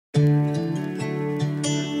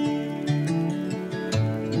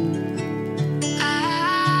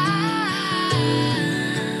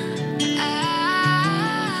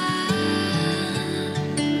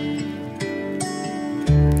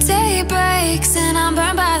breaks and I'm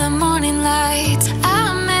burned by the morning light.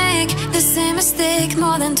 I make the same mistake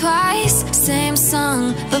more than twice. Same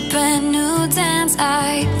song, but brand new dance.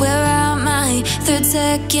 I wear out my third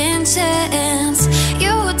second chance.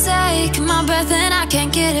 You take my breath and I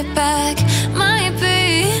can't get it back. Might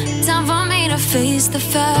be time for me to face the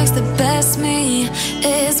facts. The best me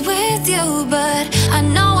is with you, but I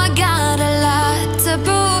know I got a lot to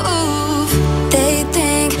prove. They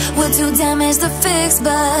think we're too damaged to fix,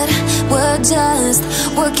 but we're just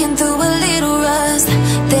working through a little rust.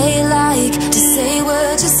 They like to say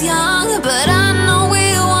we're just young, but I know we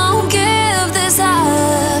won't give this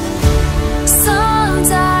up.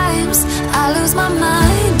 Sometimes I lose my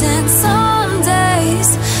mind, and some days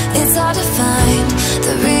it's hard to find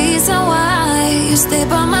the reason why you stay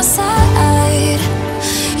by my side.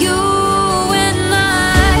 You and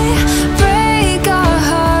I break our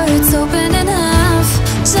hearts open in half,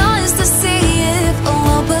 just to see if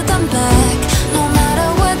we'll put them back. No matter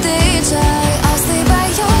what they try, I'll stay by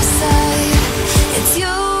your side. It's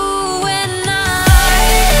you and I.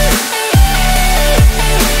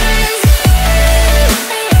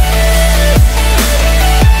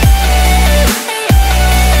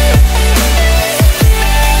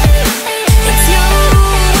 It's you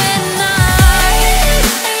and I.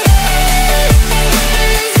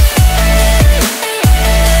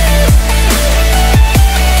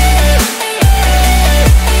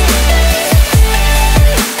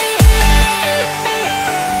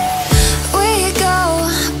 We go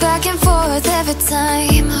back and forth every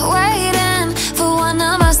time, waiting for one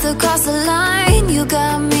of us to cross the line. You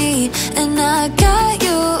got me and I got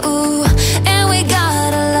you, and we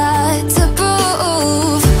got a lot to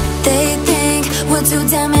prove. They think we're too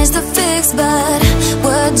damaged to fix, but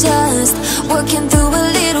we're just working through a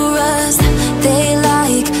little rust. They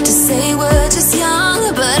like to say we're just young,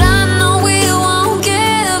 but I know we won't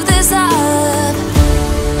give this up.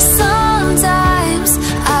 Sometimes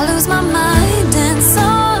I lose my mind, and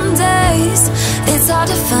some days it's hard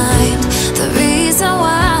to find the reason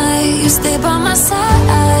why you stay by my side.